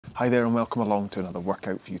Hi there and welcome along to another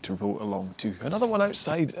workout for you to row along to. Another one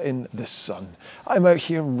outside in the sun. I'm out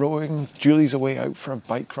here rowing, Julie's away out for a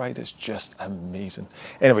bike ride, it's just amazing.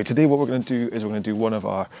 Anyway, today what we're going to do is we're going to do one of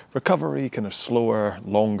our recovery, kind of slower,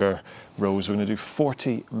 longer rows. We're going to do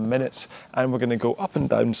 40 minutes and we're going to go up and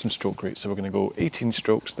down some stroke rates. So we're going to go 18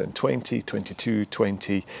 strokes, then 20, 22,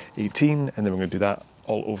 20, 18, and then we're going to do that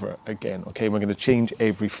all over again. Okay, we're going to change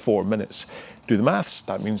every 4 minutes. Do the maths,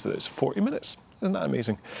 that means that it's 40 minutes. Isn't that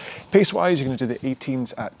amazing? Pace-wise, you're going to do the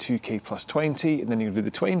 18s at 2k plus 20, and then you're going to do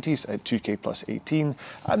the 20s at 2k plus 18,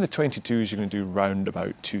 and the 22s you're going to do round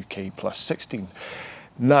about 2k plus 16.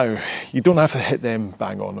 Now, you don't have to hit them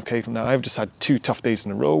bang on, okay? Now, I've just had 2 tough days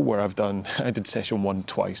in a row where I did session 1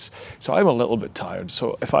 twice. So I'm a little bit tired.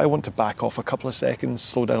 So if I want to back off a couple of seconds,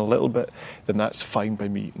 slow down a little bit, then that's fine by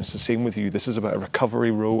me. And it's the same with you. This is about a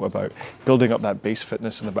recovery row, about building up that base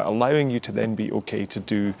fitness and about allowing you to then be okay to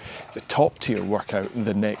do the top tier workout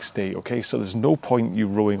the next day, okay? So there's no point you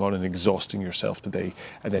rowing on and exhausting yourself today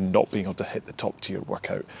and then not being able to hit the top tier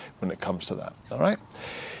workout when it comes to that, all right?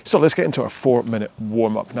 So let's get into our 4-minute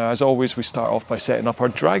warm-up. Now, as always, we start off by setting up our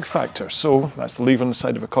drag factor. So that's the lever on the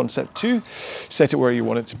side of a Concept 2. Set it where you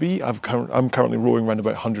want it to be. I'm currently rowing around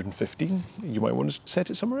about 115. You might want to set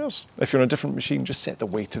it somewhere else. If you're on a different machine, just set the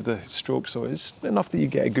weight of the stroke so it's enough that you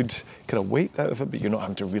get a good kind of weight out of it, but you're not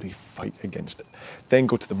having to really fight against it. Then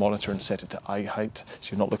go to the monitor and set it to eye height, so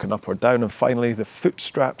you're not looking up or down. And finally, the foot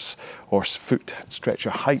straps or foot stretcher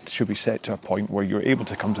height should be set to a point where you're able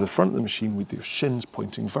to come to the front of the machine with your shins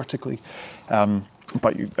pointing vertically,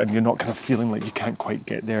 but you're not kind of feeling like you can't quite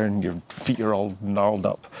get there and your feet are all gnarled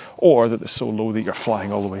up, or that they're so low that you're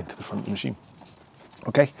flying all the way into the front of the machine.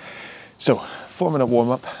 Okay, so 4-minute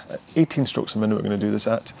warm-up, 18 strokes a minute we're going to do this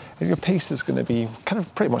at, and your pace is going to be kind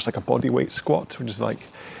of pretty much like a body weight squat, which is like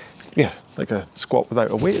a squat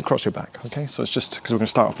without a weight across your back. Okay, so it's just because we're going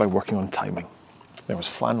to start off by working on timing. There was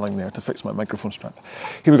flanneling there to fix my microphone strap.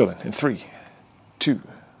 Here we go then, in 3, 2,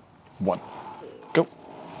 1, go.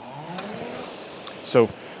 So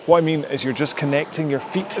what I mean is you're just connecting your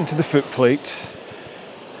feet into the foot plate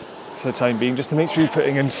for the time being, just to make sure you're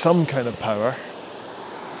putting in some kind of power.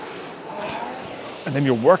 And then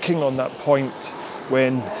you're working on that point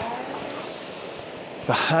when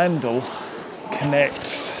the handle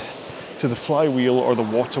connects to the flywheel or the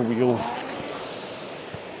water wheel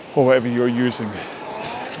or whatever you're using.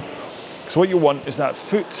 So what you want is that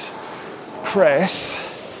foot press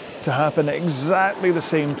to happen at exactly the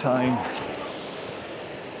same time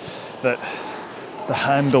that the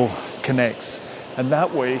handle connects. And that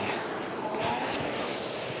way,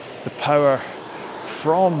 the power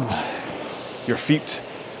from your feet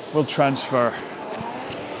will transfer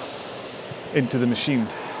into the machine.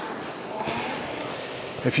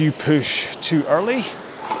 If you push too early,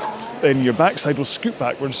 then your backside will scoot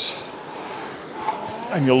backwards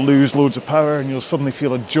and you'll lose loads of power and you'll suddenly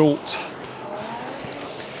feel a jolt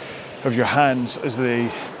of your hands as they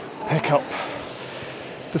pick up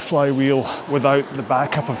the flywheel without the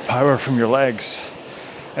backup of power from your legs.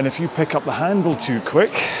 And if you pick up the handle too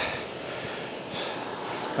quick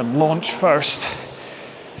and launch first,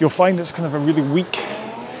 you'll find it's kind of a really weak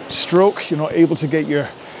stroke. You're not able to get your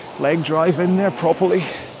leg drive in there properly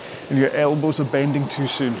and your elbows are bending too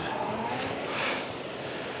soon.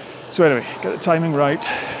 So anyway, get the timing right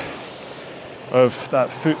of that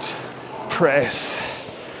foot press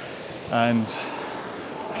and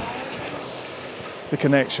the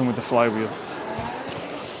connection with the flywheel.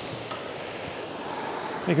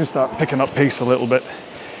 You can start picking up pace a little bit,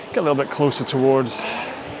 get a little bit closer towards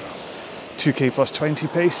 2k plus 20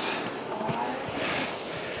 pace.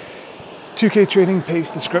 2k training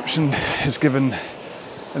pace description is given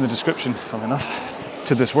in the description, funnily enough,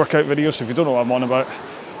 to this workout video, so if you don't know what I'm on about,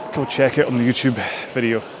 go check it on the YouTube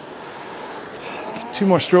video. 2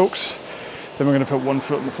 more strokes, then we're going to put 1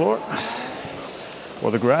 foot on the floor,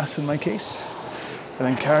 or the grass in my case, and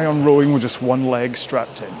then carry on rowing with just 1 leg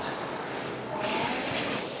strapped in.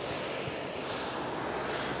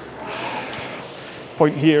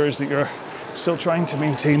 Point here is that you're still trying to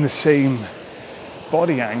maintain the same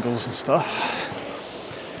body angles and stuff.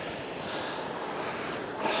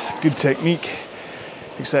 Good technique,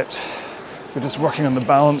 except we're just working on the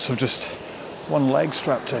balance of just 1 leg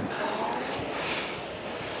strapped in.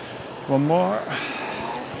 1 more.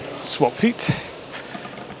 Swap feet.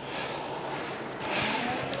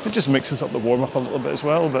 It just mixes up the warm-up a little bit as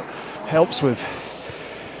well, but helps with,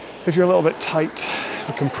 if you're a little bit tight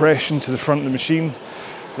for compression to the front of the machine,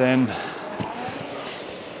 then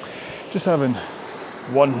just having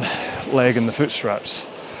 1 leg in the foot straps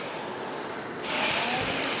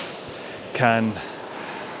can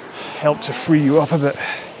help to free you up a bit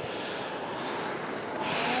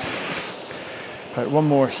Right, one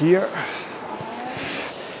more here.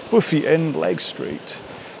 Both feet in, legs straight.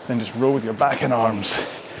 Then just row with your back and arms.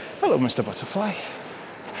 Hello, Mr. Butterfly.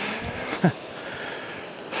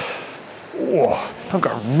 Oh, I've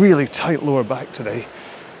got a really tight lower back today.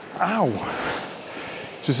 Ow.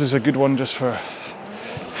 This is a good one just for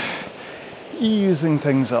easing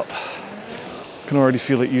things up. Can already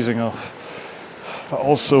feel it easing off. But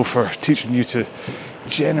also for teaching you to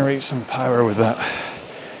generate some power with that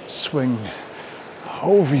swing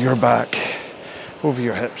over your back, over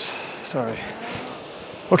your hips. Sorry.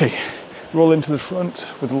 Okay, roll into the front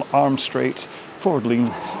with the arms straight, forward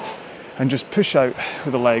lean, and just push out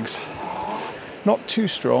with the legs. Not too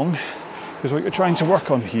strong, because what you're trying to work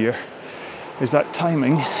on here is that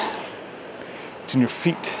timing between your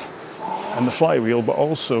feet and the flywheel, but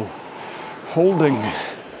also holding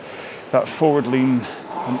that forward lean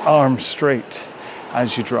and arms straight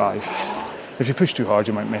as you drive. If you push too hard,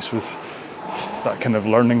 you might mess with that kind of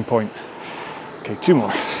learning point. Okay, 2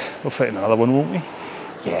 more. We'll fit in another one, won't we?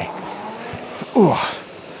 Yeah. Ooh.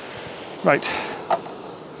 Right.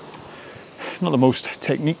 Not the most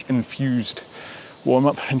technique infused warm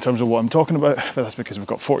up in terms of what I'm talking about, but that's because we've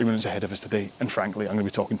got 40 minutes ahead of us today, and frankly I'm going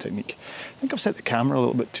to be talking technique. I think I've set the camera a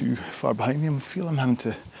little bit too far behind me. I feel I'm having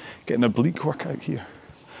to get an oblique workout here.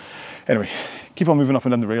 Anyway, keep on moving up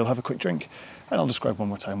and down the rail, have a quick drink, and I'll describe one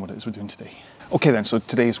more time what it is we're doing today. Okay then, so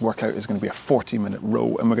today's workout is going to be a 40-minute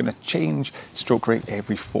row, and we're going to change stroke rate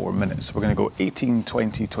every 4 minutes. We're going to go 18,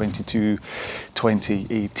 20, 22, 20,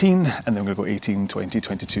 18, and then we're going to go 18, 20,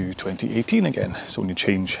 22, 20, 18 again. So when you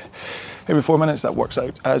change every 4 minutes, that works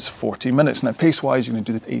out as 40 minutes. Now pace-wise, you're going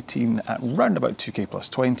to do the 18 at round about 2k plus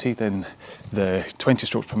 20, then the 20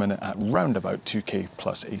 strokes per minute at round about 2k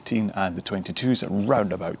plus 18, and the 22s at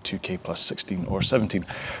round about 2k plus 16 or 17.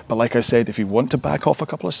 But like I said, if you want to back off a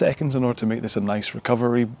couple of seconds in order to make this a nice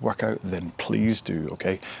recovery workout, then please do,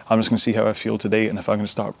 okay? I'm just going to see how I feel today, and if I'm going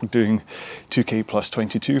to start doing 2k plus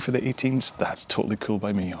 22 for the 18s, that's totally cool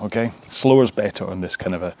by me, okay? Slower is better on this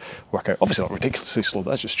kind of a workout. Obviously not ridiculously slow,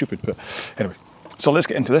 that's just stupid, but anyway. So let's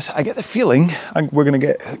get into this. I get the feeling we're going to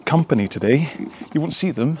get company today. You won't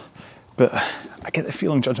see them, but I get the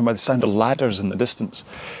feeling, judging by the sound of ladders in the distance,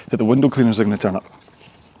 that the window cleaners are going to turn up.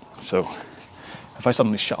 So if I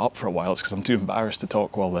suddenly shut up for a while, it's because I'm too embarrassed to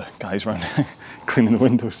talk while the guys around cleaning the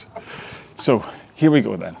windows. So here we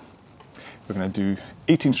go then. We're going to do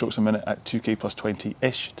 18 strokes a minute at 2k plus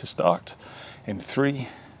 20-ish to start in 3,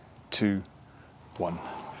 2, 1,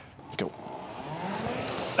 go.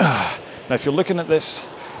 Now if you're looking at this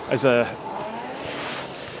as a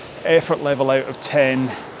effort level out of 10,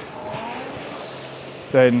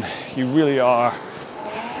 then you really are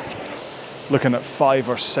looking at 5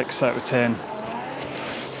 or 6 out of 10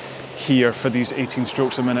 here for these 18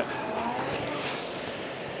 strokes a minute.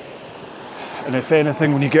 And if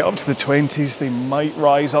anything, when you get up to the 20s, they might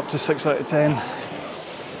rise up to 6 out of 10.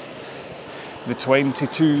 The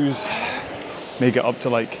 22s may get up to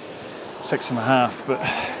like 6.5, but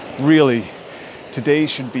really today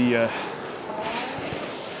should be a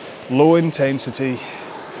low intensity,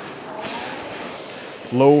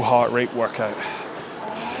 low heart rate workout.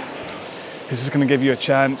 This is going to give you a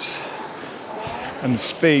chance and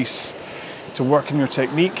space to work on your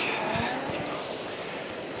technique,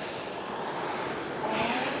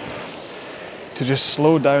 to just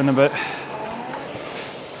slow down a bit.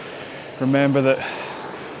 Remember that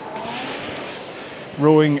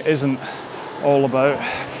rowing isn't all about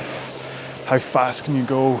how fast can you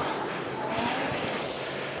go,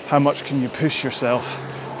 how much can you push yourself.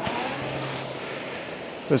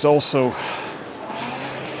 There's also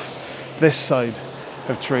this side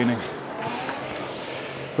of training,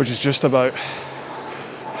 which is just about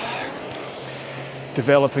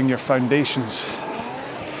developing your foundations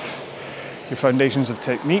of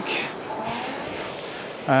technique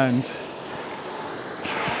and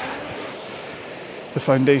the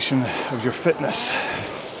foundation of your fitness.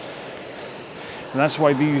 And that's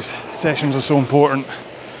why these sessions are so important,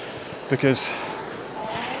 because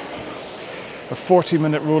a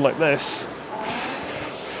 40-minute row like this,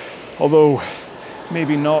 although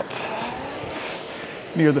maybe not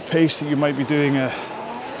near the pace that you might be doing a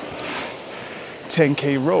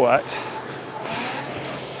 10k row at,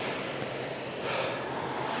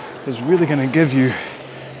 is really going to give you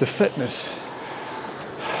the fitness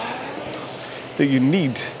that you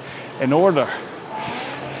need in order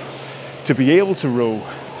to be able to row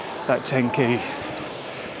that 10k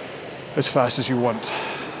as fast as you want.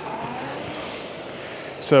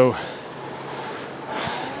 So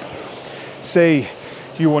say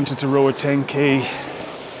you wanted to row a 10k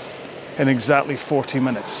in exactly 40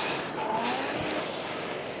 minutes.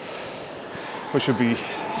 which would be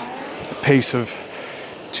a pace of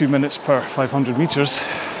 2 minutes per 500 meters.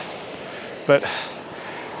 But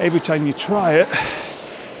every time you try it,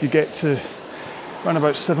 you get to around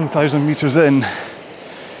about 7,000 meters in,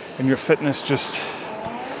 and your fitness just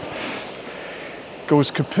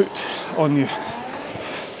goes kaput on you,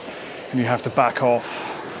 and you have to back off,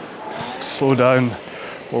 slow down,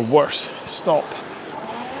 or worse, stop.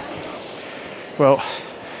 Well,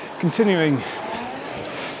 continuing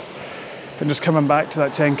and just coming back to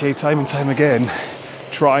that 10k time and time again,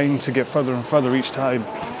 trying to get further and further each time,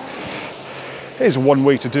 is one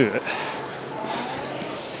way to do it.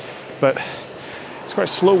 But it's quite a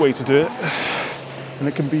slow way to do it, and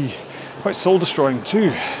it can be quite soul destroying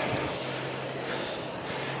too.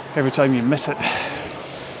 Every time you miss it,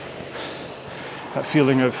 that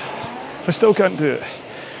feeling of, I still can't do it.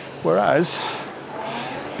 Whereas,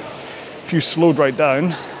 if you slowed right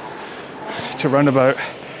down to around about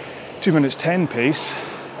 2 minutes 10 pace,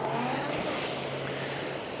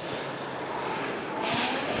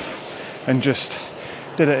 and just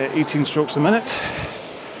did it at 18 strokes a minute,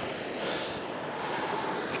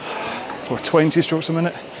 or 20 strokes a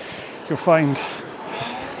minute, you'll find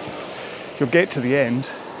you'll get to the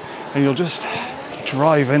end and you'll just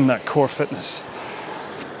drive in that core fitness.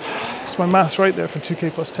 Is my maths right there for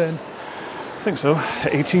 2k plus 10? I think so,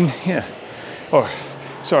 at 18, yeah. Or,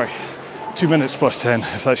 sorry, 2 minutes plus 10,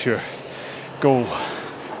 if that's your goal.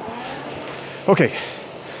 Okay,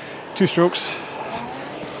 2 strokes,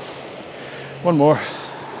 one more,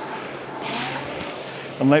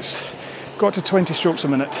 and let's go up to 20 strokes a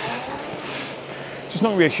minute. It's not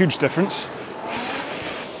going to be a huge difference.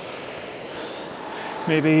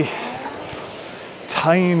 Maybe a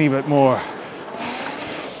tiny bit more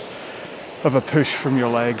of a push from your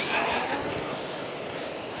legs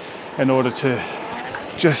in order to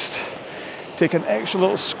just take an extra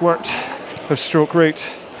little squirt of stroke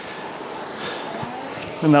rate,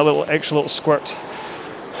 and that little extra little squirt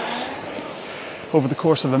over the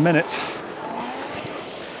course of a minute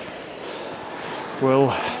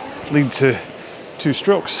will lead to 2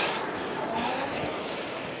 strokes.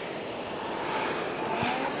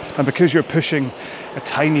 And because you're pushing a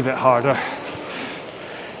tiny bit harder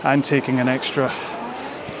and taking an extra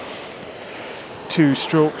 2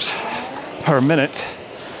 strokes per minute,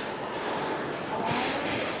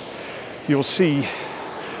 you'll see,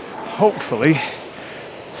 hopefully,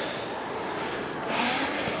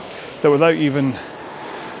 that without even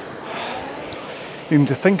needing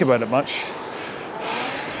to think about it much,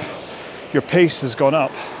 your pace has gone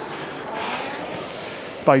up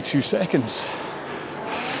by 2 seconds.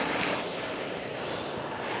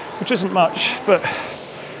 Which isn't much, but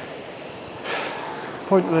the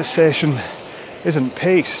point of this session isn't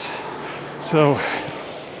pace. So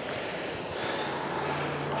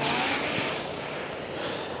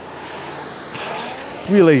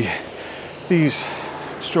really, these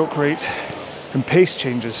stroke rate and pace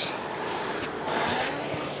changes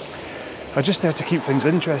are just there to keep things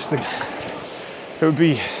interesting. It would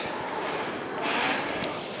be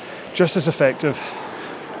just as effective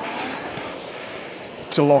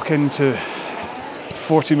to lock into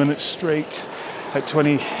 40 minutes straight at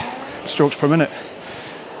 20 strokes per minute.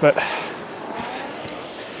 But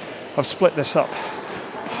I've split this up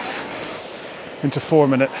into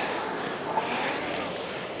 4-minute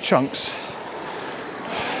chunks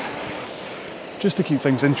just to keep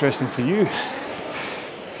things interesting for you.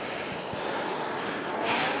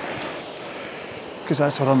 Because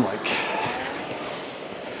that's what I'm like.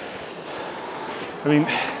 I mean,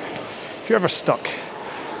 if you're ever stuck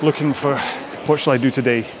looking for what shall I do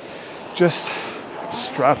today, just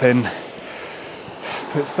strap in,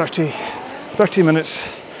 put 30 minutes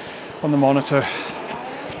on the monitor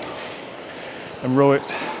and row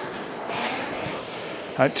it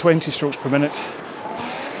at 20 strokes per minute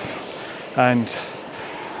and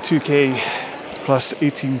 2k plus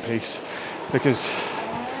 18 pace, because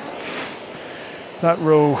that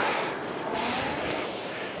row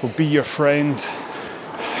will be your friend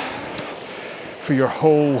for your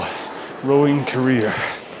whole rowing career.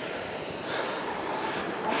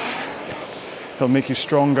 It'll make you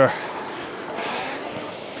stronger,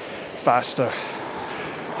 faster,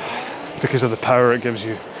 because of the power it gives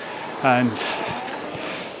you and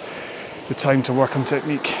the time to work on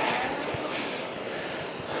technique.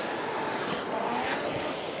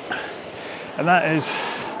 And that is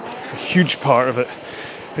a huge part of it,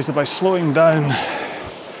 is that by slowing down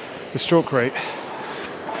the stroke rate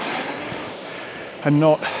and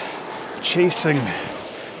not chasing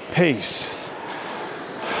pace,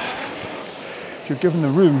 you're given the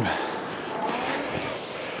room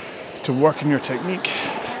to work on your technique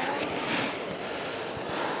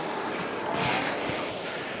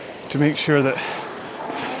to make sure that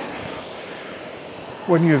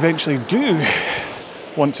when you eventually do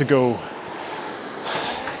want to go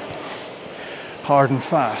hard and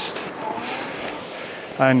fast,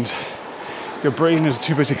 and your brain is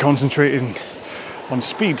too busy concentrating on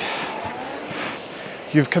speed,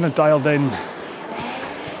 you've kind of dialed in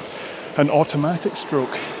an automatic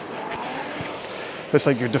stroke. It's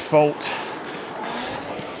like your default.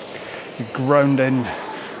 You ground in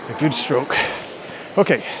a good stroke.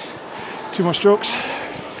 Okay, 2 more strokes,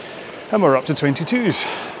 and we're up to 22s.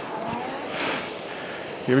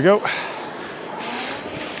 Here we go.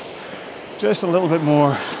 Just a little bit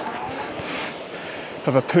more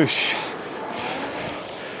of a push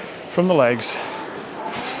from the legs,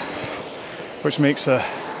 which makes a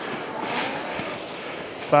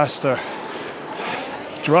faster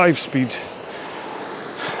drive speed.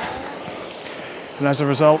 And as a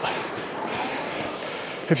result,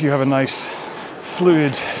 if you have a nice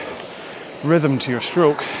fluid rhythm to your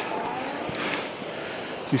stroke,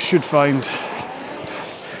 you should find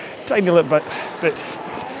a tiny little bit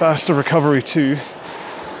faster recovery too.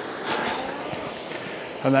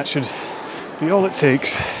 And that should be all it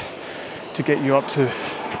takes to get you up to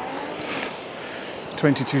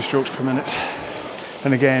 22 strokes per minute.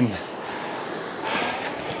 And again,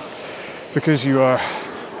 because you are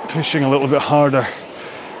pushing a little bit harder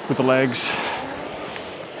with the legs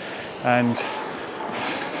and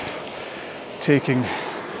taking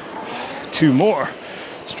 2 more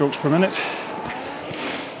strokes per minute,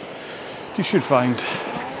 you should find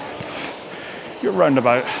you're around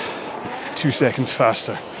about 2 seconds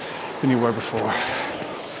faster than you were before.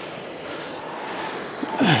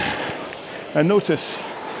 And notice,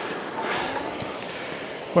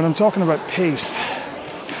 when I'm talking about pace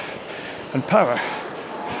and power,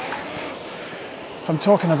 I'm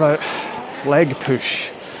talking about leg push.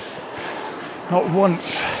 Not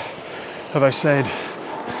once have I said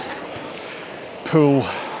pull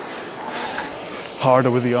harder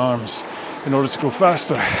with the arms in order to go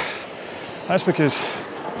faster. That's because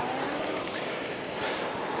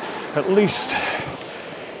at least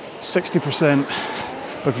 60%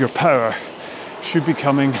 of your power should be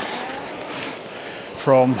coming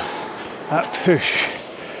from that push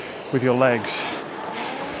with your legs.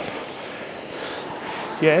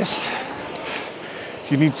 Yes,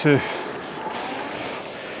 you need to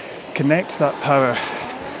connect that power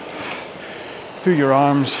through your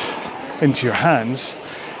arms into your hands,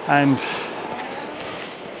 and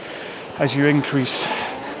as you increase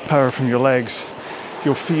power from your legs,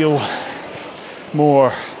 you'll feel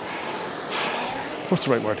more, what's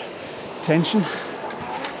the right word? Tension?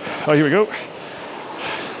 Oh, here we go.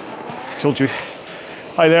 Told you.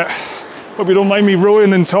 Hi there. Hope you don't mind me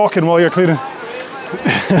rowing and talking while you're cleaning.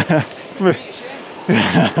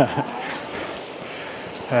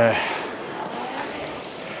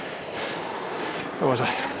 Where was I?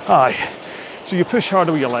 Aye. So you push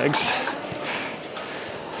harder with your legs,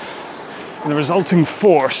 and the resulting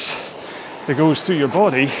force that goes through your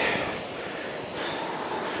body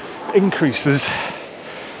increases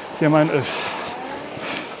the amount of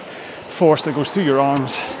force that goes through your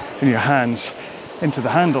arms and your hands into the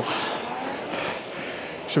handle.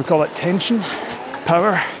 Should we call it tension,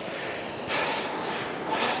 power,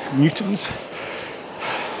 newtons?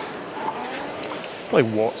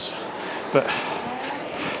 Probably watts. But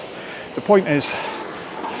the point is,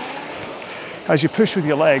 as you push with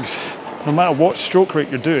your legs, no matter what stroke rate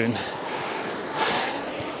you're doing,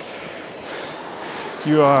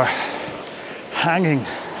 you are hanging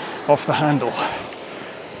off the handle.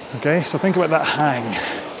 Okay, so think about that hang.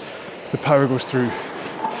 The power goes through.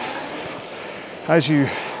 As you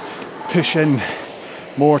push in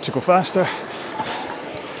more to go faster,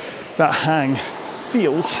 that hang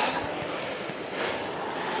feels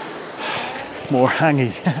more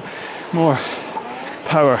hangy, more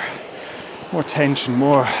power, more tension,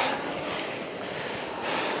 more.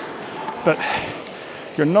 But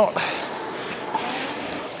you're not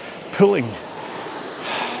pulling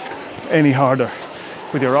any harder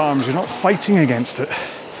with your arms. You're not fighting against it.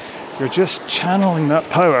 You're just channeling that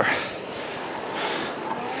power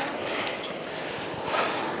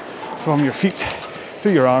from your feet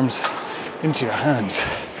through your arms into your hands.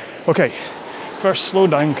 Okay, first slow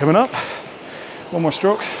down coming up. One more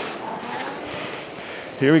stroke.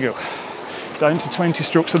 Here we go. Down to 20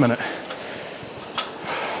 strokes a minute.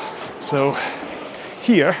 So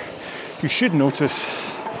here you should notice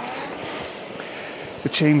the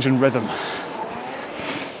change in rhythm,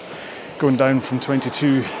 going down from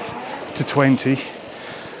 22 to 20,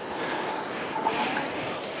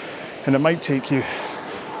 and it might take you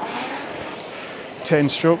 10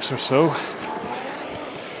 strokes or so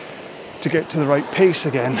to get to the right pace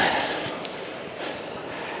again.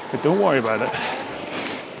 But don't worry about it.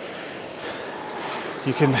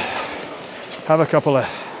 You can have a couple of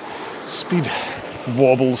speed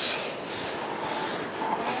wobbles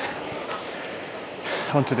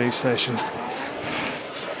on today's session,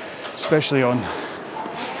 especially on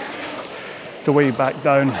the way back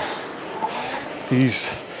down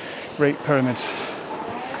these rate pyramids.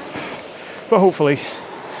 But hopefully,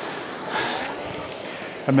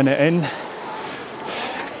 a minute in,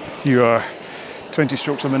 you are 20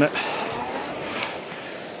 strokes a minute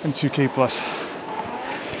and 2K plus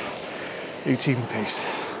 18 pace.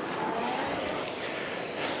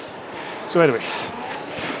 So anyway,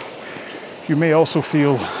 you may also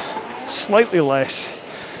feel slightly less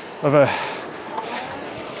of a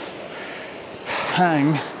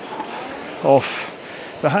hang off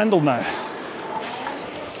the handle now,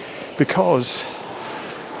 because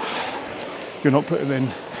you're not putting in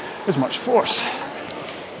as much force.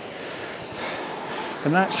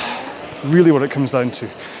 And that's really what it comes down to.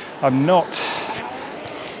 I'm not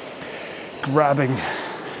grabbing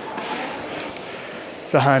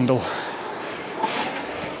the handle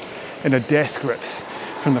in a death grip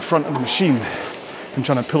from the front of the machine and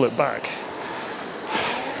trying to pull it back.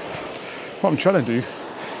 What I'm trying to do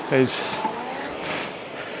is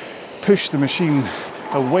push the machine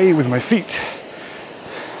away with my feet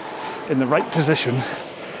in the right position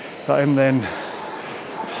that I'm then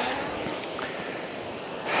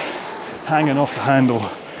hanging off the handle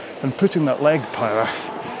and putting that leg power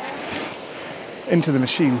into the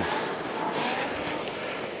machine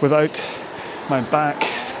without my back,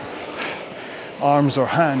 arms or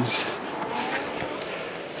hands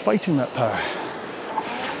fighting that power.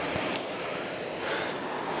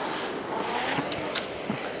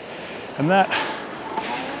 And that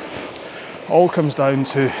all comes down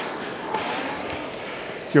to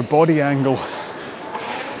your body angle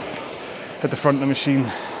at the front of the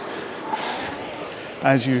machine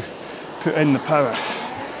as you put in the power,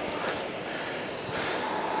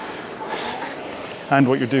 and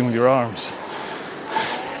what you're doing with your arms.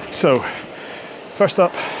 So, first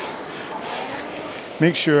up,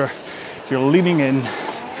 make sure you're leaning in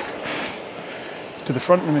to the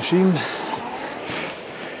front of the machine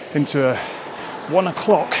into a 1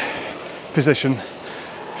 o'clock position.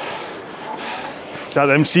 Is that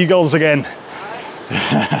them seagulls again?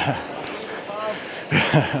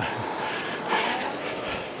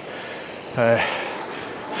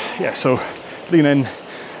 Yeah, so lean in,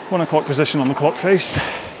 1 o'clock position on the clock face,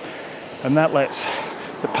 and that lets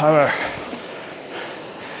the power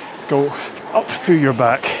go up through your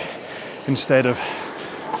back instead of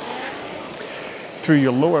through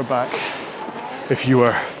your lower back if you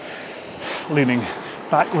were leaning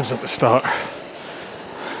backwards at the start.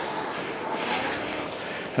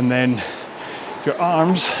 And then your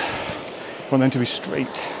arms want them to be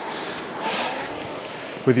straight,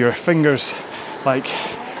 with your fingers like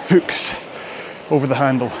hooks over the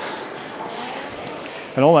handle.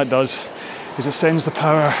 And all that does is it sends the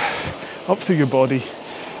power up through your body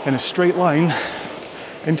in a straight line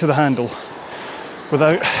into the handle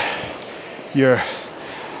without your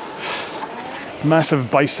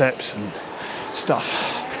massive biceps and stuff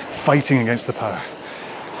fighting against the power.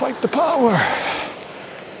 Fight the power!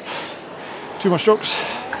 2 more strokes.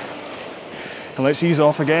 And let's ease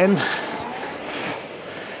off again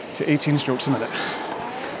to 18 strokes a minute.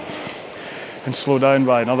 And slow down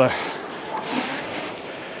by another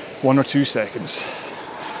 1 or 2 seconds.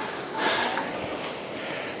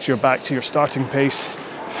 So you're back to your starting pace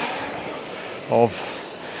of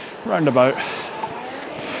round about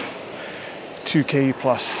 2K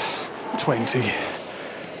plus 20.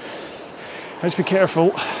 Let's be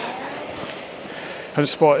careful. I've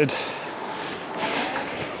spotted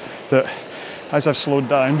that as I've slowed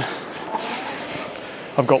down,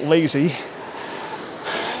 I've got lazy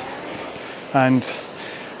and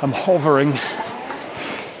I'm hovering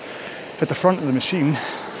at the front of the machine,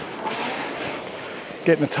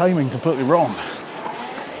 getting the timing completely wrong.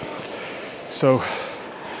 So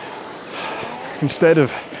instead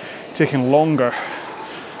of taking longer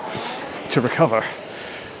to recover,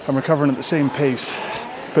 I'm recovering at the same pace,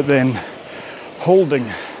 but then holding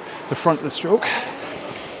the front of the stroke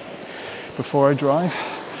before I drive,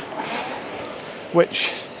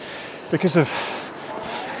 which, because of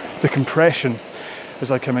the compression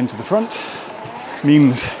as I come into the front,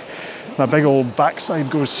 means my big old backside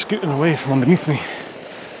goes scooting away from underneath me.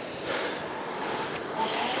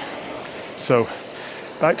 So,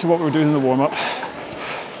 back to what we were doing in the warm-up.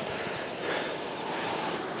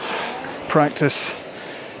 Practice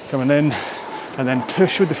coming in and then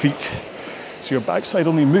push with the feet so So your backside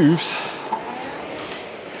only moves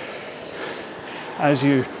as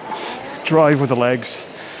you drive with the legs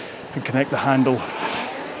and connect the handle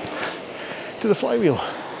to the flywheel.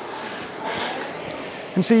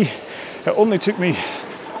 And see, it only took me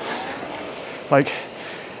like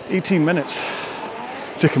 18 minutes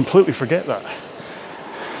to completely forget that.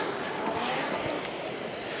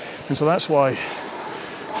 And so that's why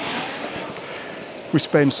we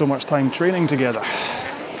spend so much time training together,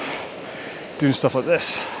 doing stuff like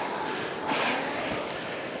this,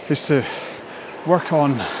 is to work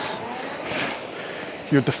on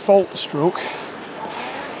your default stroke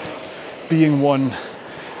being one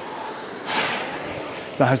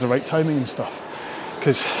that has the right timing and stuff.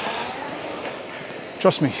 Because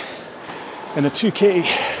trust me, in a 2K,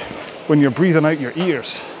 when you're breathing out your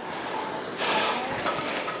ears,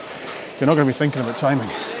 you're not going to be thinking about timing.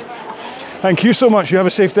 Thank you so much. You have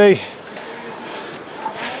a safe day.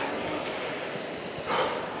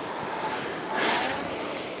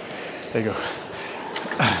 There you go.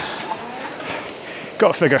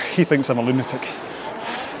 Got to figure, he thinks I'm a lunatic.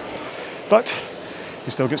 But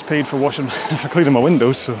he still gets paid for washing, for cleaning my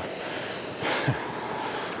windows, so.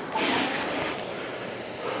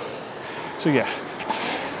 So yeah,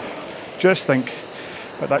 just think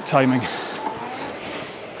about that timing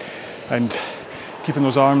and keeping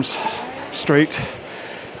those arms straight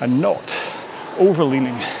and not over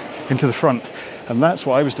leaning into the front. And that's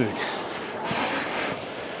what I was doing.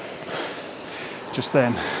 Just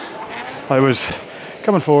then, I was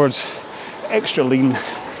coming forwards, extra lean,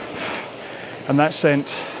 and that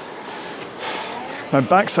sent my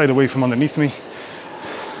backside away from underneath me,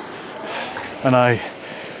 and I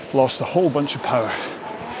lost a whole bunch of power.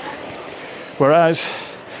 Whereas,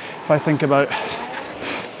 if I think about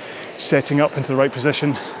setting up into the right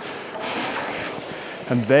position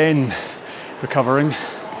and then recovering,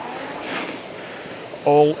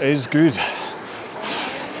 all is good.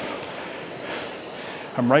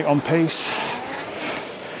 I'm right on pace.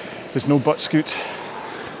 There's no butt scoot.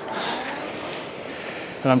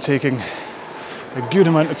 And I'm taking a good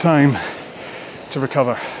amount of time to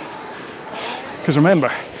recover. Because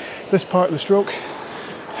remember, this part of the stroke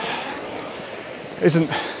isn't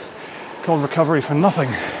called recovery for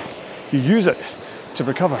nothing. You use it to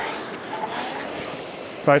recover.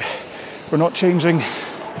 Right, we're not changing.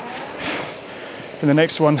 In the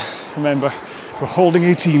next one, remember, we're holding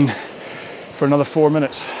 18 for another 4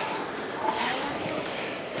 minutes.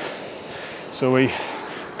 So we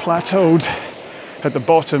plateaued at the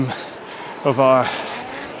bottom of our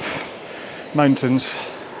mountains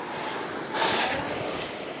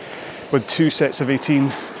with 2 sets of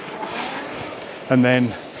 18, and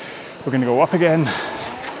then we're going to go up again,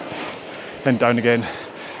 then down again,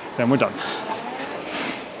 then we're done.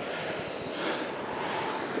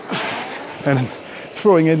 And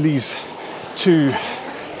throwing in these 2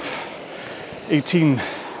 18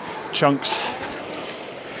 chunks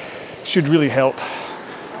should really help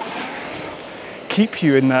keep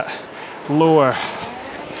you in that lower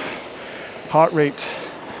heart rate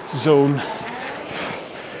zone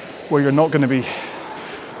where you're not going to be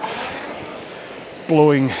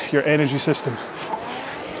blowing your energy system.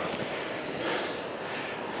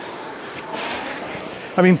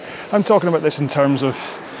 I mean, I'm talking about this in terms of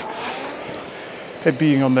it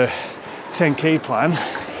being on the 10K plan,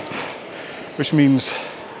 which means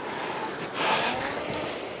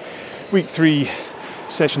week 3,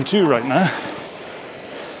 session 2 right now.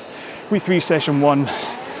 Week 3, session 1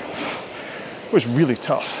 was really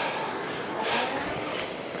tough.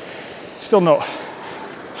 Still not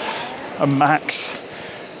a max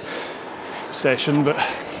session, but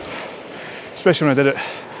especially when I did it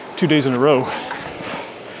 2 days in a row,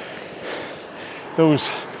 those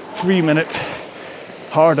 3-minute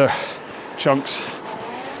harder chunks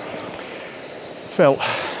felt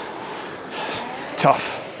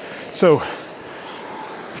tough. So,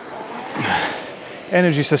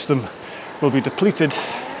 energy system will be depleted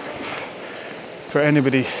for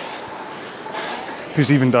anybody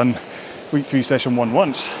who's even done week 3 session 1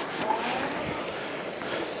 once.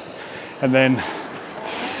 And then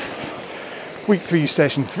week 3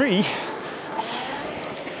 session 3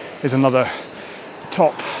 is another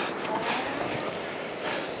top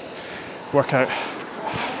workout,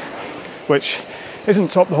 which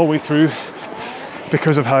isn't top the whole way through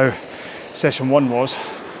because of how session 1 was,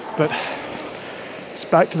 but it's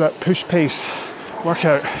back to that push pace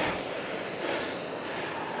workout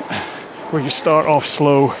where you start off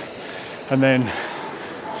slow and then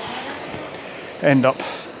end up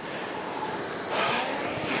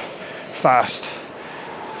fast,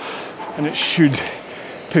 and it should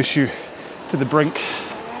push you to the brink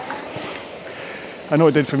I know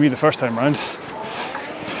it did for me the first time round.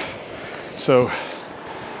 So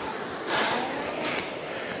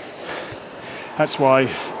that's why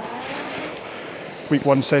week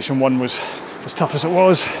 1, session 1 was as tough as it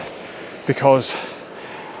was, because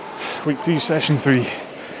week 3, session 3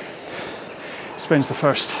 spends the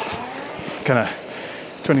first kind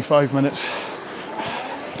of 25 minutes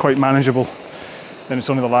quite manageable. Then it's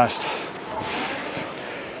only the last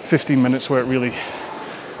 15 minutes where it really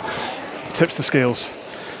tips the scales.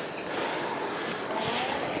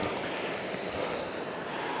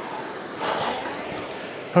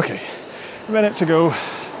 Okay, a minute to go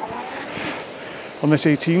on this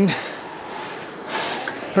 18.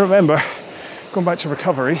 Remember, going back to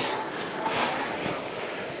recovery,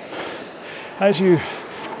 as you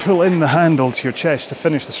pull in the handle to your chest to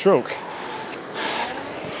finish the stroke,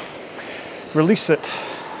 release it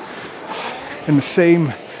in the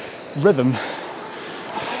same rhythm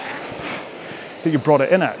that you brought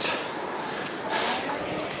it in at.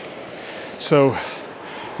 So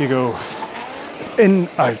you go in,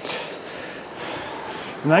 out,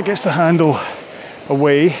 and that gets the handle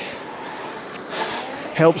away,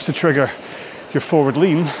 helps to trigger your forward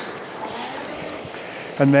lean,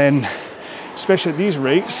 and then, especially at these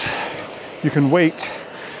rates, you can wait,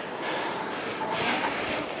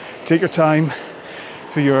 take your time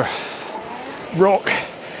for your rock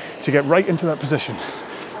to get right into that position.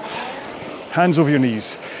 Hands over your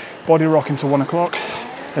knees, body rock into 1 o'clock,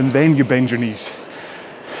 and then you bend your knees.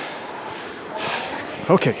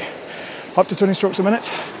 Okay, up to 20 strokes a minute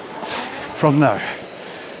from now.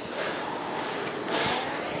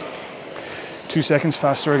 2 seconds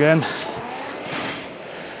faster again.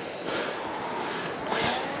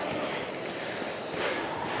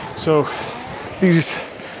 So these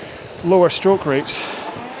lower stroke rates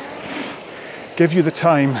give you the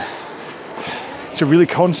time to really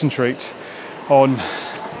concentrate on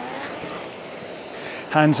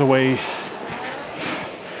hands away,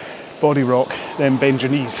 body rock, then bend your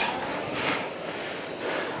knees.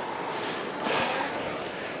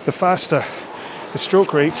 The faster the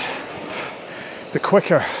stroke rate, the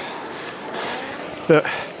quicker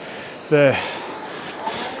the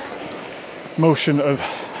motion of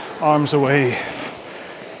arms away,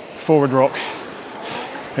 forward rock,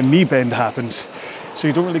 and knee bend happens. So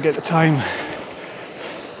you don't really get the time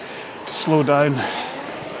to slow down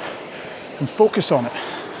and focus on it.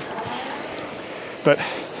 But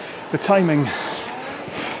the timing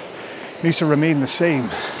needs to remain the same.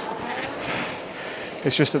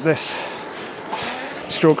 It's just at this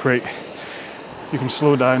stroke rate, you can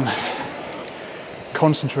slow down,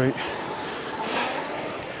 concentrate,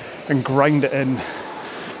 and grind it in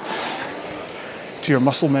to your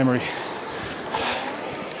muscle memory,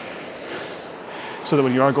 so that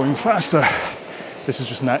when you are going faster, this is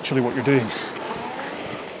just naturally what you're doing.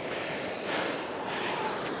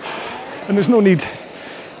 And there's no need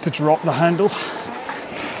to drop the handle.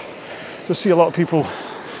 You'll see a lot of people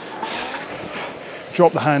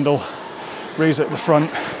drop the handle, raise it at the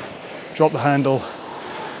front, drop the handle.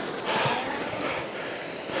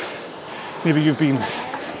 Maybe you've been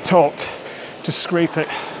taught to scrape it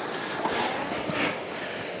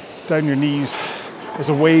down your knees as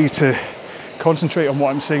a way to concentrate on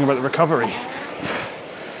what I'm saying about the recovery.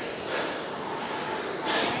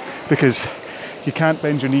 Because you can't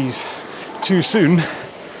bend your knees too soon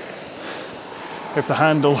if the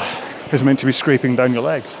handle is meant to be scraping down your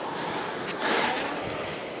legs.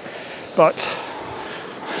 But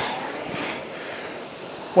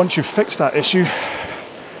once you've fixed that issue,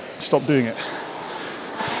 stop doing it.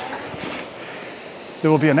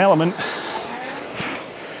 There will be an element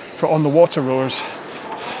for on the water rowers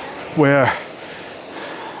where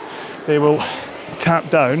they will tap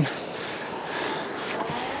down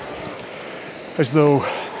as though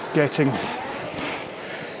getting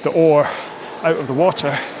the oar out of the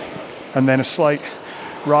water, and then a slight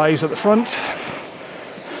rise at the front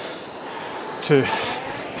to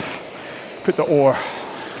put the oar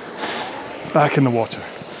back in the water.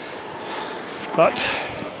 But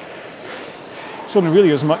it's only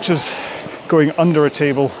really as much as going under a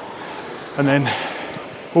table and then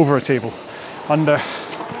over a table. Under,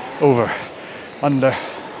 over, under,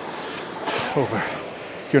 over.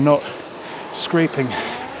 You're not scraping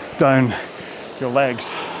down your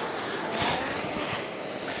legs.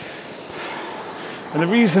 And the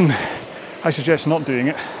reason I suggest not doing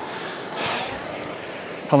it,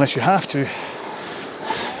 unless you have to,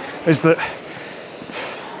 is that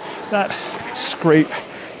that scrape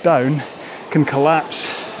down can collapse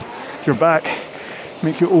your back,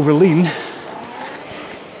 make you overlean,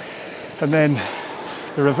 and then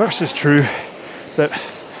the reverse is true, that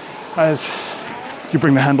as you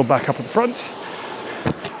bring the handle back up at the front,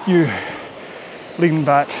 you lean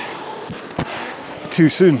back too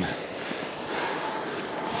soon.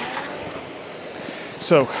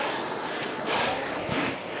 So,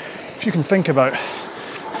 if you can think about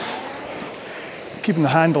keeping the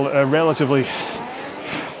handle at a relatively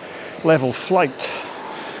level flight,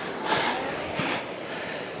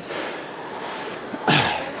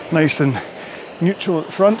 nice and neutral at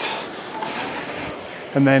the front,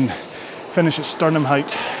 and then finish at sternum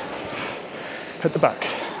height at the back.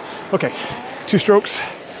 Okay, 2 strokes,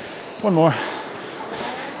 1 more,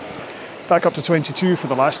 back up to 22 for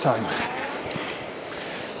the last time.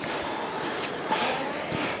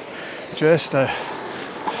 Just a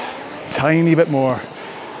tiny bit more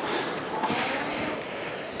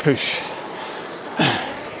push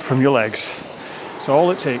from your legs. So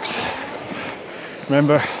all it takes.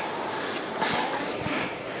 Remember,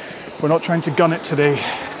 we're not trying to gun it today.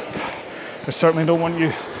 I certainly don't want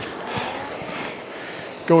you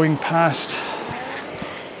going past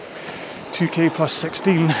 2K plus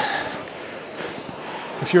 16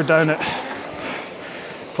 if you're down at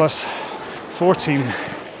plus 14.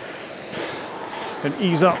 And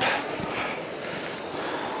ease up.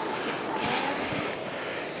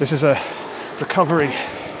 This is a recovery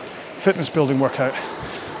fitness building workout.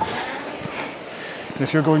 And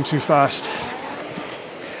if you're going too fast,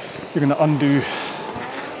 you're going to undo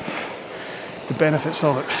the benefits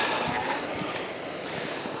of it.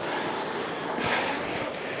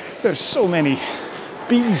 There's so many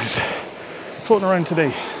bees floating around today.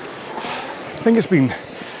 I think it's been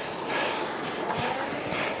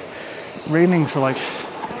raining for like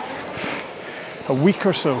a week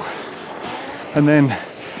or so, and then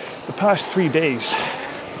the past 3 days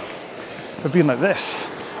have been like this.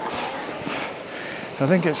 I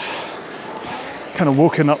think it's kind of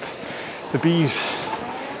woken up the bees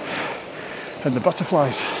and the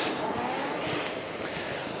butterflies.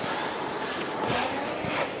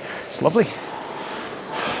 It's lovely.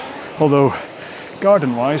 Although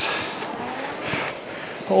garden wise,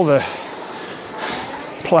 all the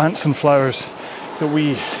plants and flowers that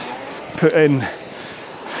we put in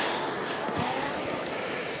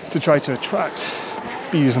to try to attract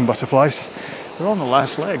bees and butterflies, they're on the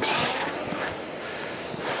last legs.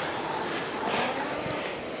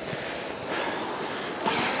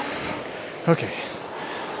 Okay,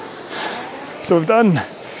 so we've done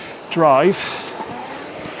drive,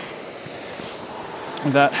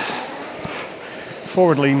 that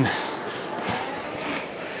forward lean,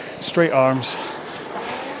 straight arms,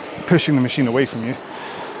 pushing the machine away from you.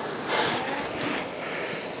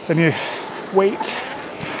 Then you wait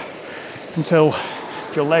until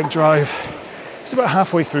your leg drive is about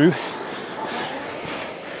halfway through,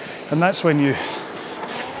 and that's when you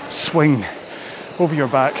swing over your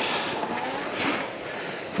back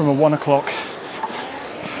from a 1 o'clock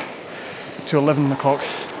to 11 o'clock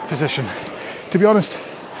position. To be honest,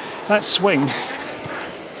 that swing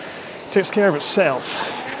takes care of itself.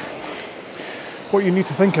 What you need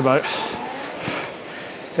to think about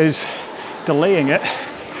is delaying it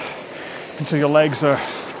until your legs are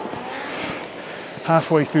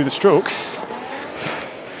halfway through the stroke,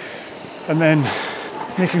 and then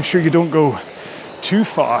making sure you don't go too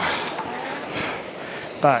far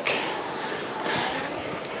back.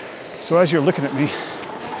 So as you're looking at me,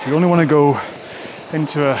 you only want to go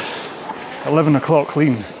into a 11 o'clock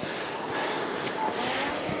lean.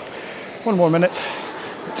 1 more minute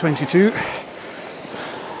at 22.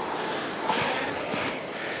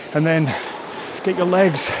 And then get your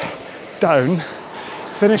legs down,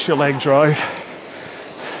 finish your leg drive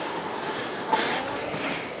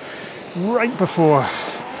right before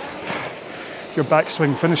your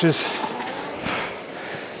backswing finishes,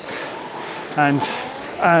 and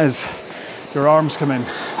as your arms come in.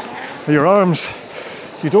 Now your arms,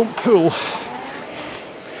 you don't pull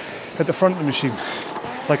at the front of the machine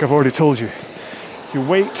like I've already told you. You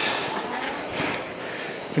wait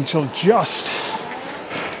until just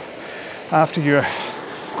after your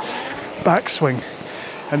backswing,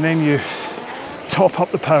 and then you top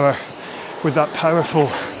up the power with that powerful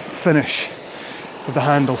finish of the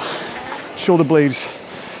handle. Shoulder blades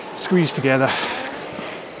squeeze together,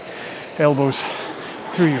 elbows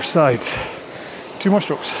through your sides. 2 more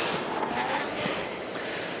strokes.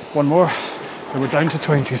 1 more, and we're down to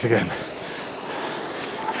 20s again.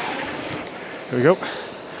 There we go.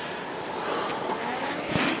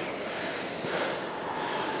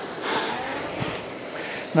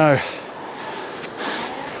 Now,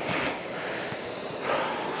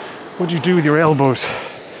 what do you do with your elbows?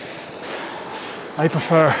 I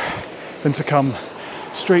prefer them to come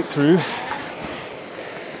straight through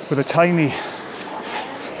with a tiny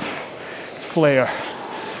flare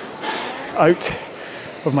out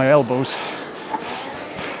of my elbows,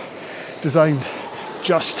 designed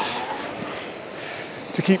just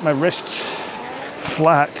to keep my wrists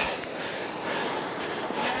flat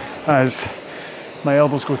as my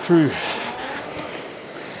elbows go through.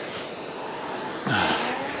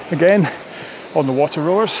 Again, on the water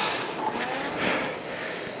rowers,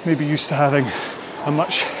 maybe used to having a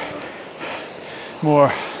much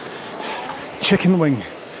more chicken wing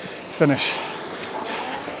finish,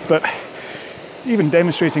 but even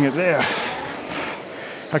demonstrating it there,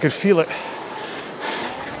 I could feel it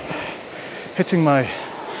hitting my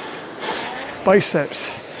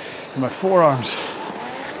biceps and my forearms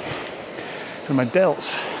and my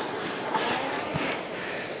delts,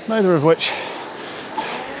 neither of which,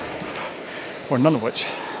 or none of which,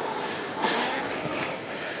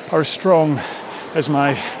 are as strong as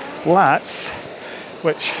my lats,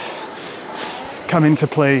 which come into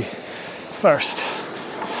play first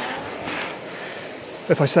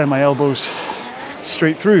if I send my elbows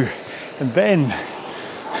straight through, and then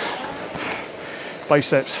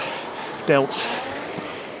biceps, delts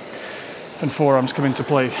and forearms come into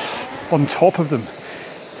play on top of them,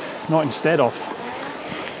 not instead of.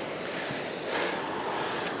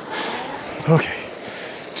 Okay,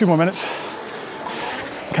 2 more minutes.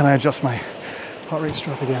 Can I adjust my heart rate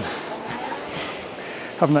strap again?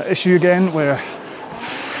 Having that issue again where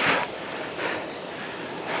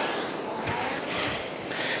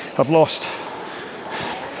I've lost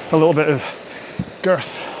a little bit of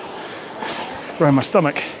girth around my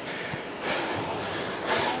stomach,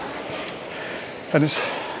 and it's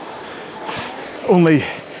only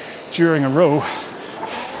during a row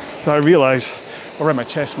that I realise, or around my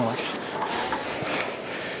chest more like,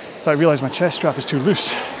 that I realise my chest strap is too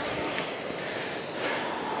loose.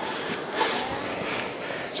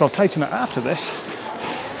 So I'll tighten it after this,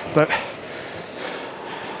 but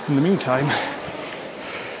in the meantime,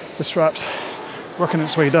 the strap's working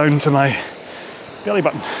its way down to my belly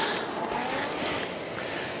button.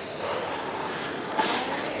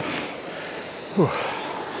 Whew.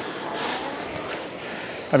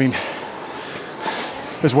 I mean,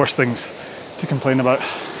 there's worse things to complain about.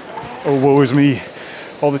 Oh, woe is me,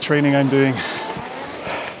 all the training I'm doing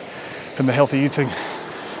and the healthy eating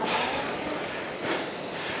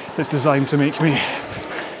that's designed to make me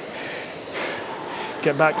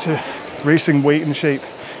get back to racing weight and shape.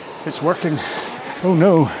 It's working. Oh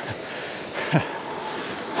no.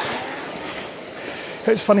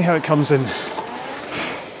 It's funny how it comes in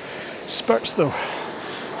spurts though.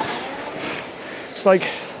 It's like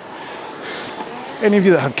any of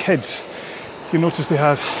you that have kids, you notice they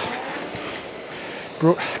have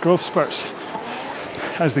growth spurts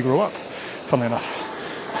as they grow up, funnily enough.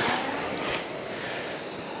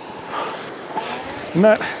 And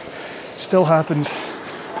that still happens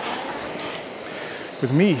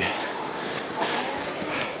with me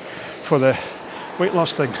for the weight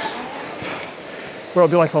loss thing, where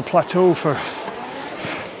it'll be like I'll plateau for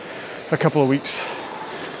a couple of weeks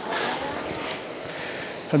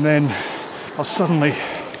and then I'll suddenly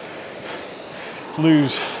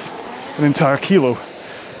lose an entire kilo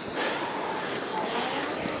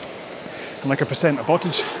and like a percent of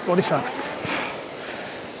body fat.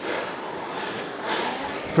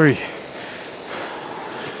 3,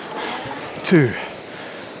 2,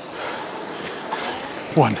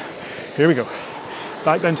 1. Here we go.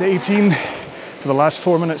 Back down to 18 for the last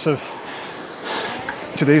 4 minutes of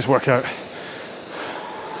today's workout.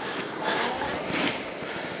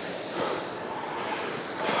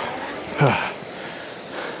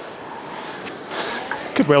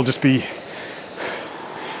 Could well just be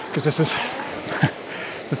because this is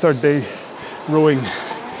the third day rowing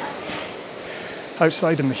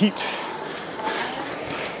outside in the heat.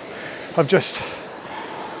 I've just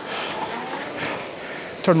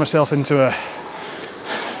turned myself into a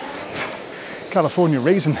California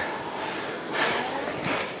raisin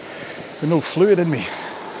with no fluid in me.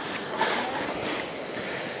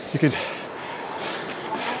 You could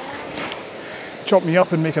chop me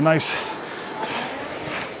up and make a nice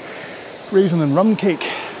raisin and rum cake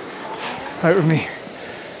out of me.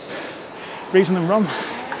 Raisin and rum,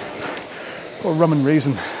 or rum and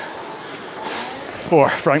raisin, or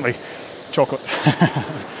frankly, chocolate.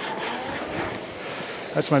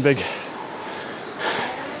 That's my biggest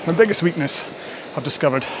weakness I've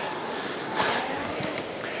discovered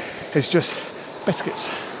is just biscuits,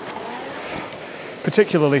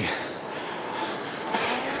 particularly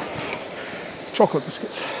chocolate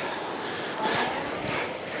biscuits.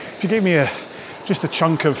 If you gave me just a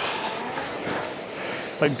chunk of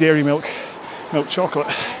like dairy milk chocolate,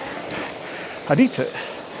 I'd eat it,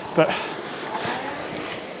 but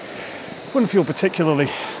wouldn't feel particularly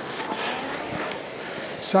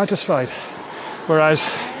satisfied. Whereas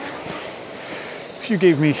if you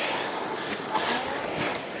gave me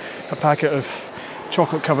a packet of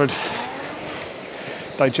chocolate covered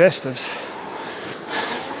digestives,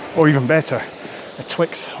 or even better, a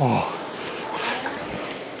Twix,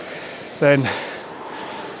 then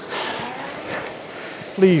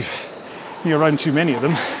leave me around too many of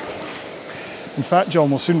them. In fact,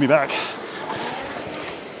 John will soon be back.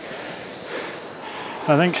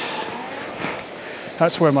 I think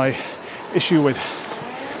that's where my issue with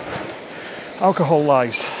alcohol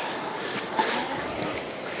lies.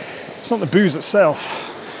 It's not the booze itself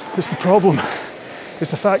that's the problem.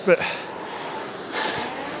 It's the fact that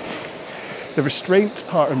the restraint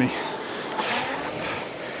part of me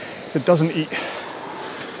that doesn't eat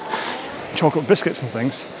chocolate biscuits and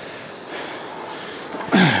things,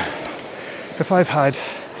 if I've had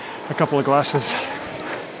a couple of glasses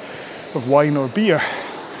of wine or beer,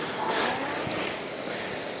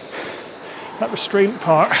 that restraint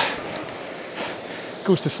part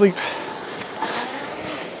goes to sleep,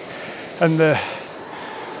 and the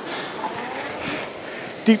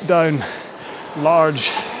deep down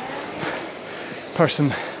large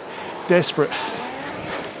person desperate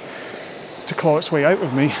to claw its way out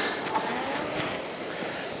of me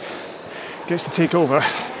gets to take over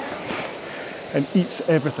and eats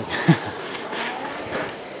everything.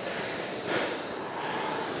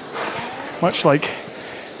 Much like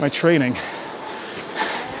my training,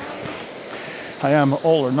 I am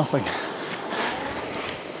all or nothing.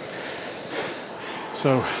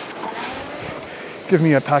 So give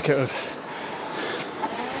me a packet of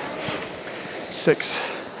 6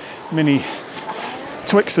 mini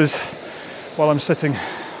Twixes while I'm sitting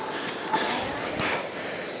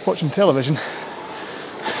watching television,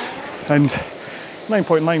 and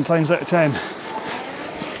 9.9 times out of 10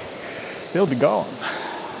 they'll be gone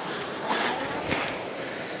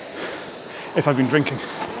if I've been drinking.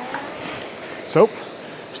 So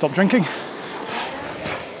stop drinking,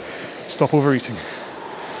 stop overeating.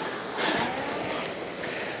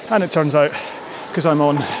 And it turns out, because I'm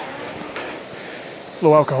on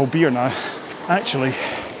low alcohol beer now, actually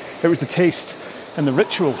it was the taste and the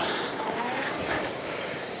ritual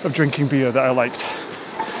of drinking beer that I liked,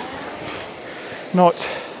 not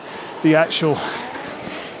the actual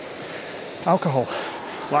alcohol.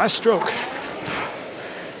 Last stroke.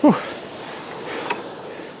 Whew.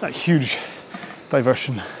 That huge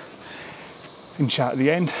diversion in chat at the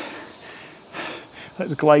end.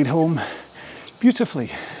 Let's glide home beautifully.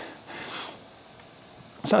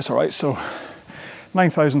 So that's all right. So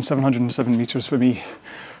 9,707 meters for me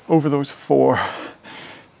over those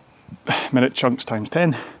 4-minute chunks times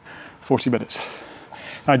 10, 40 minutes.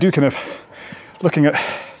 Now I do kind of, looking at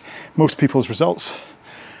most people's results,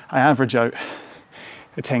 I average out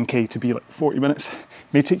a 10K to be like 40 minutes.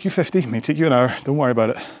 May take you 50, may take you an hour, don't worry about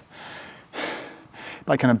it.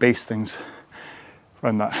 But I kind of base things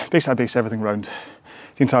around that. I base everything around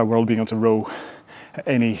the entire world being able to row at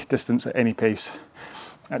any distance, at any pace,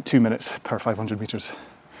 at 2 minutes per 500 meters.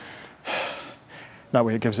 That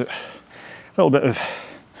way it gives it a little bit of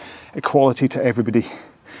equality to everybody.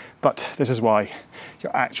 But this is why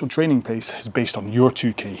your actual training pace is based on your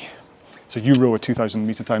 2K. So you row a 2,000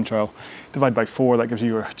 meter time trial, divide by 4, that gives you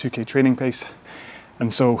your 2K training pace.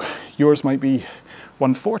 And so yours might be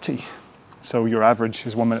 140. So your average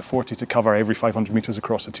is 1 minute 40 to cover every 500 meters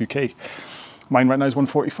across the 2K. Mine right now is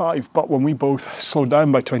 145, but when we both slow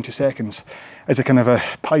down by 20 seconds as a kind of a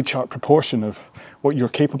pie chart proportion of what you're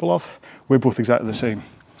capable of, we're both exactly the same.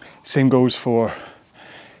 Same goes for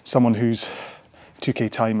someone whose 2K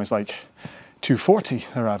time is like 240,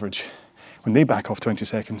 their average. When they back off 20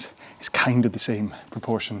 seconds, it's kind of the same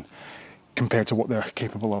proportion compared to what they're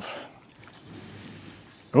capable of.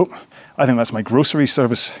 Oh, I think that's my grocery shop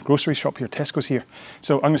here, Tesco's here.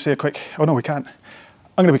 So I'm gonna say a quick, oh no, we can't.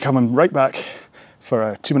 I'm gonna be coming right back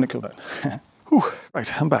for a 2-minute cool down. Whew,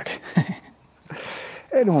 right, I'm back.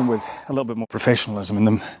 Anyone with a little bit more professionalism in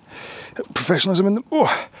them, we'll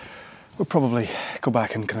probably go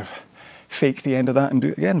back and kind of fake the end of that and do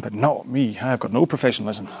it again, but not me. I've got no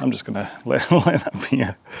professionalism. I'm just gonna let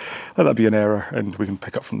that be an error, and we can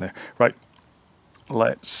pick up from there. Right,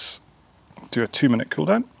 let's do a 2-minute cool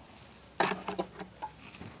down.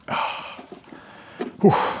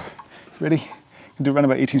 Ready? Do around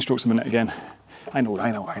about 18 strokes a minute again. I know.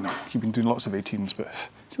 You've been doing lots of 18s, but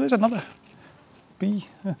see, there's another B.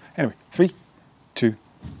 Anyway, 3, 2,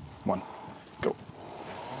 1, go.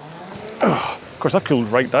 Of course, I've cooled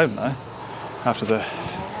right down now after the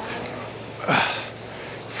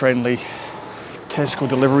friendly Tesco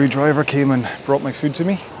delivery driver came and brought my food to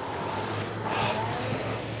me.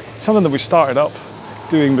 something that we started up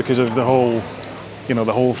doing because of the whole, you know,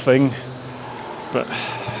 the whole thing, but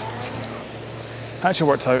actually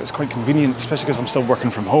worked out it's quite convenient, especially because I'm still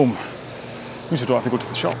working from home. Means I don't have to go to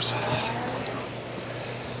the shops.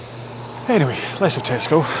 Anyway, less of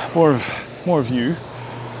Tesco, more of you.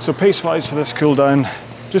 So pace-wise for this cool down,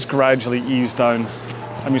 just gradually ease down.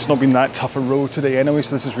 I mean, it's not been that tough a row today anyway,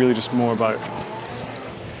 so this is really just more about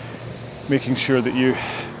making sure that you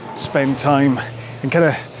spend time and kind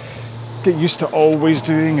of get used to always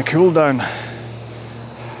doing a cool down.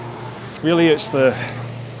 Really, it's the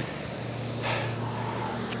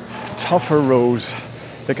tougher rows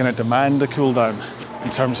that kind of demand a cool down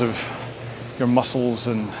in terms of your muscles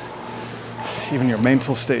and even your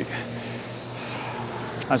mental state.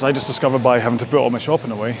 As I just discovered by having to put all my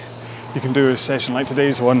shopping away, you can do a session like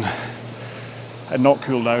today's one and not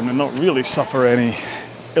cool down and not really suffer any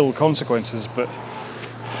ill consequences, but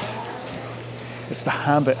it's the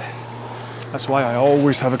habit. That's why I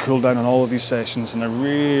always have a cool down on all of these sessions, and I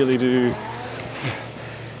really do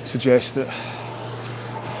suggest that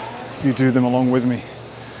you do them along with me.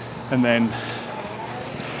 And then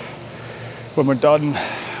when we're done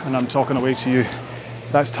and I'm talking away to you,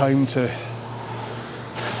 that's time to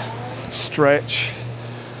stretch,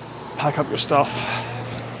 pack up your stuff,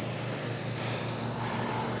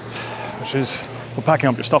 which is, well, packing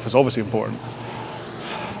up your stuff is obviously important,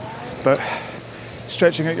 but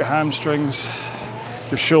stretching out your hamstrings,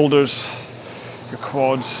 your shoulders, your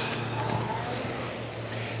quads,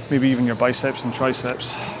 maybe even your biceps and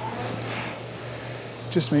triceps.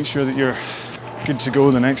 Just make sure that you're good to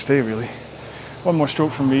go the next day, really. One more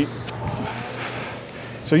stroke from me.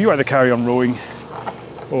 So you either carry on rowing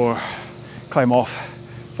or climb off,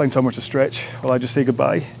 find somewhere to stretch while I just say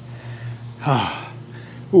goodbye.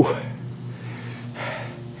 Ooh.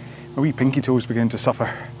 My wee pinky toes begin to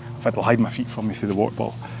suffer. I've had to hide my feet from me through the water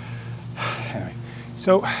ball. Anyway,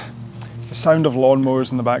 so the sound of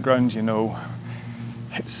lawnmowers in the background, you know,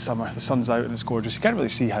 it's summer, the sun's out and it's gorgeous. You can't really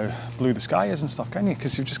see how blue the sky is and stuff, can you?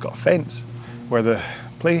 Because you've just got a fence where the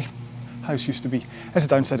playhouse used to be. That's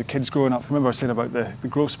the downside of kids growing up. Remember I was saying about the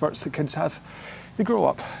growth spurts that kids have? They grow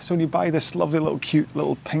up. So when you buy this lovely little cute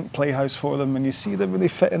little pink playhouse for them and you see them really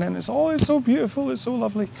fitting in, it's so beautiful, it's so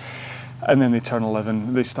lovely. And then they turn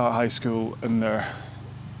 11, they start high school and they're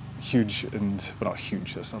huge and, well, not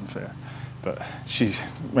huge, that's unfair. But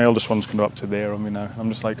my eldest one's going up to there on me now. I'm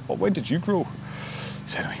just like, oh, when did you grow?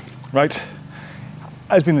 So anyway, right,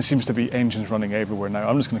 as there seems to be engines running everywhere now,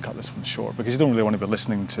 I'm just going to cut this one short because you don't really want to be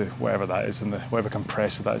listening to whatever that is and whatever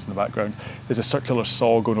compressor that is in the background. There's a circular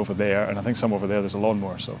saw going over there, and I think some over there, there's a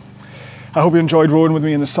lawnmower. So I hope you enjoyed rowing with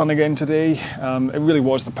me in the sun again today. It really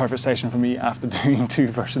was the perfect session for me after doing 2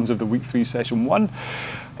 versions of the week 3 session 1.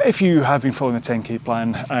 If you have been following the 10K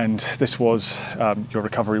plan and this was your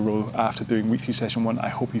recovery row after doing week 3 session 1, I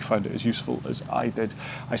hope you found it as useful as I did.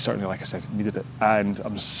 I certainly, like I said, needed it, and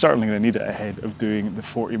I'm certainly going to need it ahead of doing the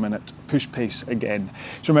 40-minute push pace again.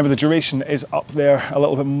 So remember, the duration is up there a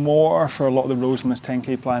little bit more for a lot of the rows in this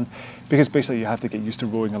 10K plan because basically you have to get used to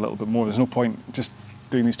rowing a little bit more. There's no point just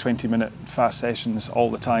doing these 20-minute fast sessions all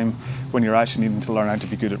the time when you're actually needing to learn how to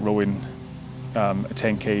be good at rowing a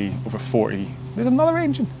 10K over 40. There's another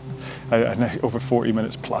engine. Over 40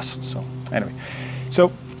 minutes plus. So anyway, so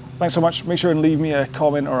thanks so much. Make sure and leave me a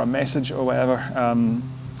comment or a message or whatever. In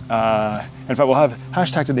fact, we'll have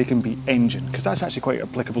hashtag today can be engine, because that's actually quite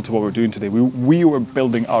applicable to what we're doing today. We were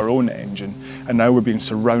building our own engine and now we're being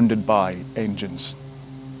surrounded by engines.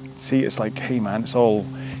 See, it's like, hey man,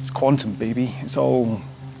 it's quantum, baby. It's all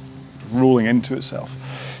rolling into itself.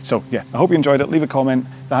 So yeah, I hope you enjoyed it. Leave a comment.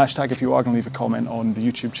 The hashtag, if you are going to leave a comment on the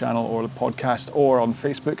YouTube channel or the podcast or on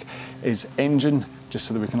Facebook, is engine, just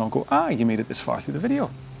so that we can all go, you made it this far through the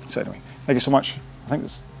video. So anyway, thank you so much. I think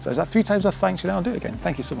is that 3 times a thanks you now? I'll do it again.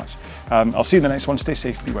 Thank you so much. I'll see you in the next one. Stay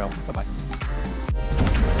safe, be well. Bye-bye.